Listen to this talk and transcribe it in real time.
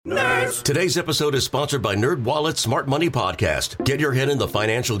Nerds. Today's episode is sponsored by NerdWallet's Smart Money Podcast. Get your head in the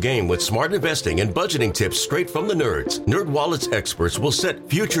financial game with smart investing and budgeting tips straight from the nerds. NerdWallet's experts will set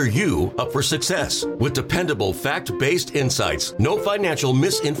future you up for success with dependable, fact-based insights. No financial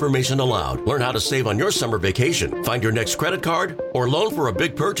misinformation allowed. Learn how to save on your summer vacation, find your next credit card, or loan for a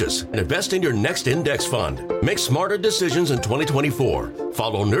big purchase, and invest in your next index fund. Make smarter decisions in 2024.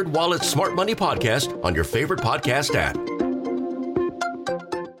 Follow NerdWallet's Smart Money Podcast on your favorite podcast app.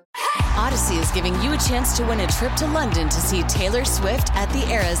 Odyssey is giving you a chance to win a trip to London to see Taylor Swift at the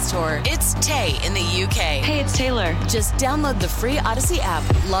Eras Tour. It's Tay in the UK. Hey, it's Taylor. Just download the free Odyssey app,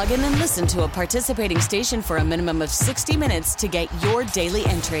 log in and listen to a participating station for a minimum of 60 minutes to get your daily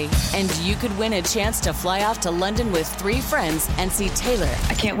entry. And you could win a chance to fly off to London with 3 friends and see Taylor.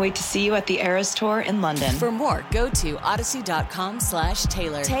 I can't wait to see you at the Eras Tour in London. For more, go to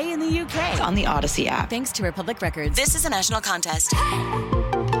odyssey.com/Taylor. Tay in the UK. It's on the Odyssey app. Thanks to Republic Records. This is a national contest.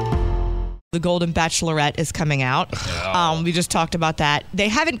 The Golden Bachelorette is coming out. Oh. We just talked about that. They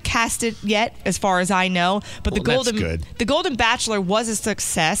haven't cast it yet, as far as I know. But the Golden Bachelor was a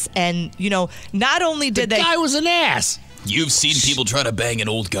success, and not only did the guy was an ass. You've seen people try to bang an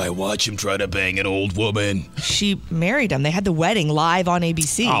old guy. Watch him try to bang an old woman. She married him. They had the wedding live on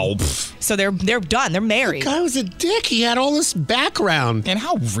ABC. Oh, so they're done. They're married. The guy was a dick. He had all this background. And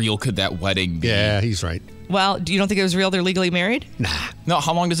how real could that wedding be? Yeah, he's right. Well, do you don't think it was real? They're legally married? Nah. No,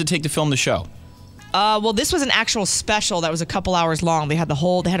 how long does it take to film the show? Well, this was an actual special that was a couple hours long. They had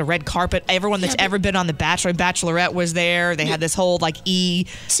a red carpet. Everyone that's ever been on The Bachelor and Bachelorette was there. They had this whole See,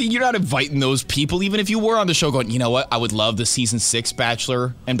 you're not inviting those people, even if you were on the show going, you know what, I would love the season 6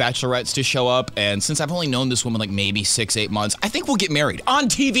 Bachelor and Bachelorettes to show up. And since I've only known this woman maybe 6-8 months, I think we'll get married on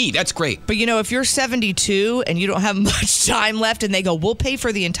TV. That's great. But if you're 72 and you don't have much time left and they go, we'll pay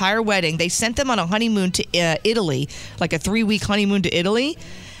for the entire wedding. They sent them on a honeymoon to Italy, like a 3-week honeymoon to Italy.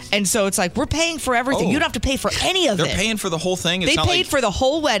 And so it's we're paying for everything. You don't have to pay for any of it. They're paying for the whole thing? They paid for the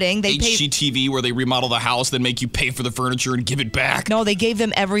whole wedding. They HGTV where they remodel the house, then make you pay for the furniture and give it back? No, they gave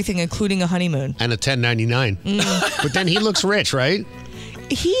them everything, including a honeymoon. And a 1099. But then he looks rich, right?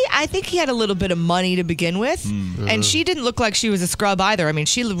 I think he had a little bit of money to begin with. And she didn't look like she was a scrub either. I mean,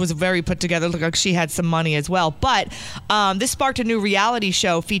 she was very put together. Looked like she had some money as well. But this sparked a new reality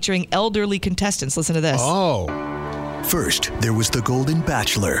show featuring elderly contestants. Listen to this. Oh. First, there was the Golden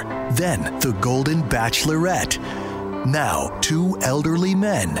Bachelor, then the Golden Bachelorette. Now, 2 elderly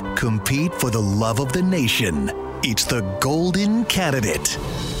men compete for the love of the nation. It's the Golden Candidate.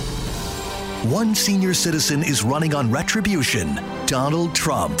 One senior citizen is running on retribution, Donald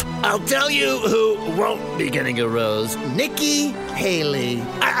Trump. I'll tell you who won't be getting a rose. Nikki Haley.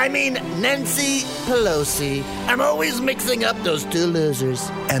 I mean Nancy Pelosi. I'm always mixing up those 2 losers.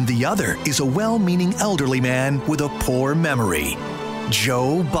 And the other is a well-meaning elderly man with a poor memory,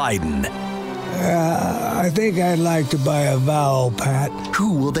 Joe Biden. I think I'd like to buy a vowel, Pat.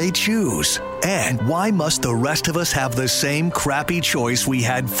 Who will they choose? And why must the rest of us have the same crappy choice we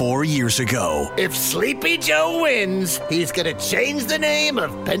had 4 years ago? If Sleepy Joe wins, he's gonna change the name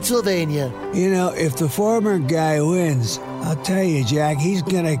of Pennsylvania. If the former guy wins, I'll tell you, Jack, he's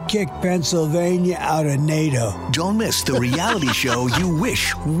gonna kick Pennsylvania out of NATO. Don't miss the reality show you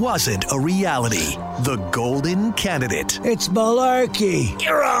wish wasn't a reality. The Golden Candidate. It's malarkey.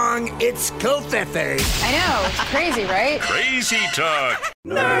 You're wrong. It's Kofefe. I know. It's crazy, right? Crazy talk.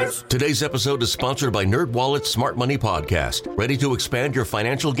 Nerds. Today's episode is sponsored by NerdWallet's Smart Money Podcast. Ready to expand your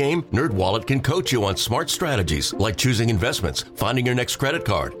financial game? NerdWallet can coach you on smart strategies like choosing investments, finding your next credit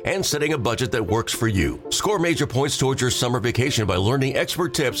card, and setting a budget that works for you. Score major points towards your summer vacation by learning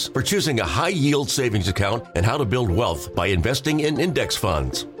expert tips for choosing a high-yield savings account and how to build wealth by investing in index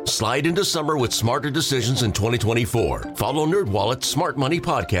funds. Slide into summer with smarter decisions in 2024. Follow NerdWallet's Smart Money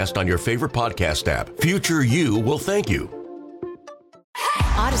Podcast on your favorite podcast app. Future you will thank you.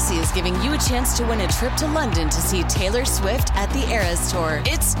 Odyssey is giving you a chance to win a trip to London to see Taylor Swift at the Eras Tour.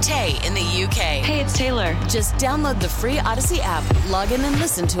 It's Tay in the UK. Hey, it's Taylor. Just download the free Odyssey app, log in and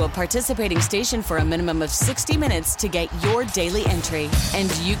listen to a participating station for a minimum of 60 minutes to get your daily entry.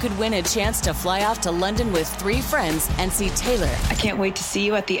 And you could win a chance to fly off to London with 3 friends and see Taylor. I can't wait to see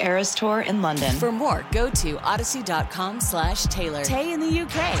you at the Eras Tour in London. For more, go to odyssey.com/Taylor. Tay in the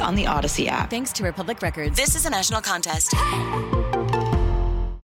UK. It's on the Odyssey app. Thanks to Republic Records. This is a national contest.